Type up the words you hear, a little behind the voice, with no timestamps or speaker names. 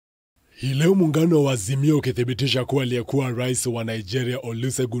Hii leo muungano wa Azimio ukithibitisha kuwa aliyekuwa rais wa Nigeria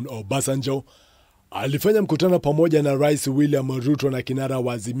Olsegun Obasanjo alifanya mkutano pamoja na Rais William Ruto na kinara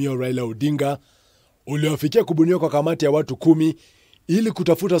wa Azimio Raila Odinga uliofikia kubuniwa kwa kamati ya watu 10 ili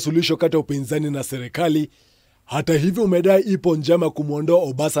kutafuta suluhisho kati ya upinzani na serikali. Hata hivyo umedai ipo njama kumuondoa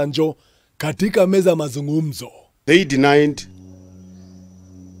Obasanjo katika meza mazungumzo. They denied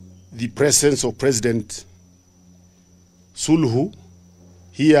the presence of President Suluhu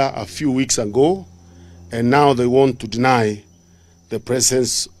here a few weeks ago, and now they want to deny the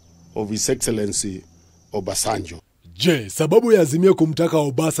presence of His Excellency Obasanjo. Je, sababu ya Azimio kumtaka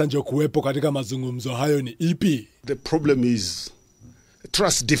Obasanjo kuwepo katika mazungumzo hayo ni ipi? The problem is a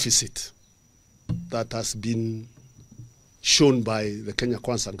trust deficit that has been shown by the Kenya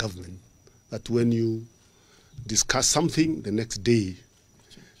Kwanza government, that when you discuss something, the next day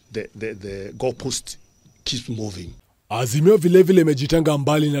the goalpost keeps moving. Azimio vilevile imejitenga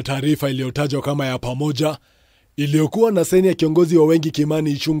mbali na taarifa iliyotajwa kama ya pamoja iliyokuwa na saini ya kiongozi wa wengi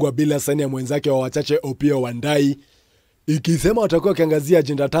Kimani Ichung'wah bila saini ya mwenzake wa wachache Opiyo Wandayi, ikisema watakuwa kiangazia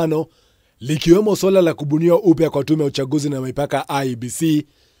ajenda 5 likiwemo swala la kubuniwa upya kwa tume ya uchaguzi na mipaka IEBC,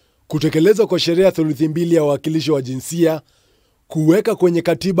 kutekelezwa kwa sheria ya thuluthi mbili ya wawakilishi wa jinsia, kuweka kwenye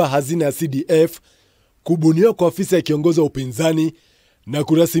katiba hazina ya CDF, kubuniwa kwa afisi ya kiongozi wa upinzani na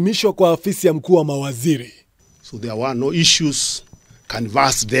kurasimishwa kwa afisi ya mkuu wa mawaziri. So there were no issues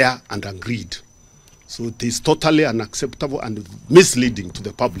canvassed there and agreed. So it is totally unacceptable and misleading to the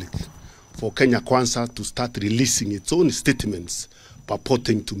public for Kenya Kwanza to start releasing its own statements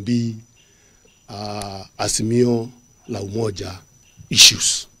purporting to be Azimio la Umoja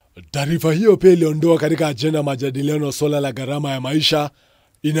issues. Taarifa hiyo pia iliondoa katika ajenda majadiliano swala la gharama ya maisha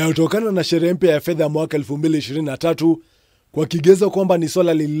inayotokana na sheria mpya ya fedha mwaka 2023 kwa kigezo kwamba ni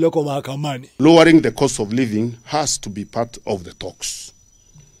swala lililoko mahakamani. Lowering the cost of living has to be part of the talks.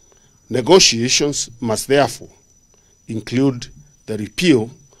 Negotiations must therefore include the repeal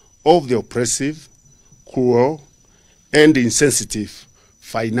of the oppressive, cruel, and insensitive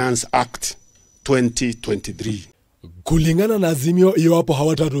Finance Act 2023. Kulingana na Azimio, iwapo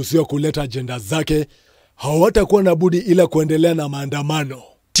hawataruhusiwa kuleta ajenda zake, hawatakuwa na budi ila kuendelea na maandamano.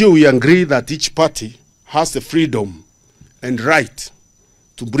 Till we agree that each party has the freedom and right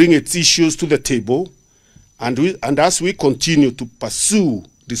to bring its issues to the table, and as we continue to pursue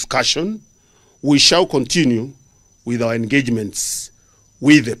discussion, we shall continue with our engagements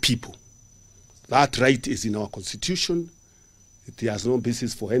with the people. That right is in our constitution. It has no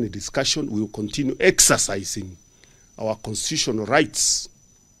basis for any discussion. We will continue exercising our constitutional rights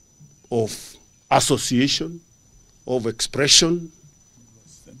of association, of expression,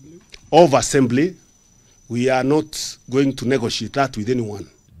 of assembly. We are not going to negotiate that with anyone.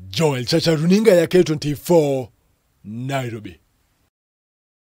 Joel Chacha, runinga ya K24, Nairobi.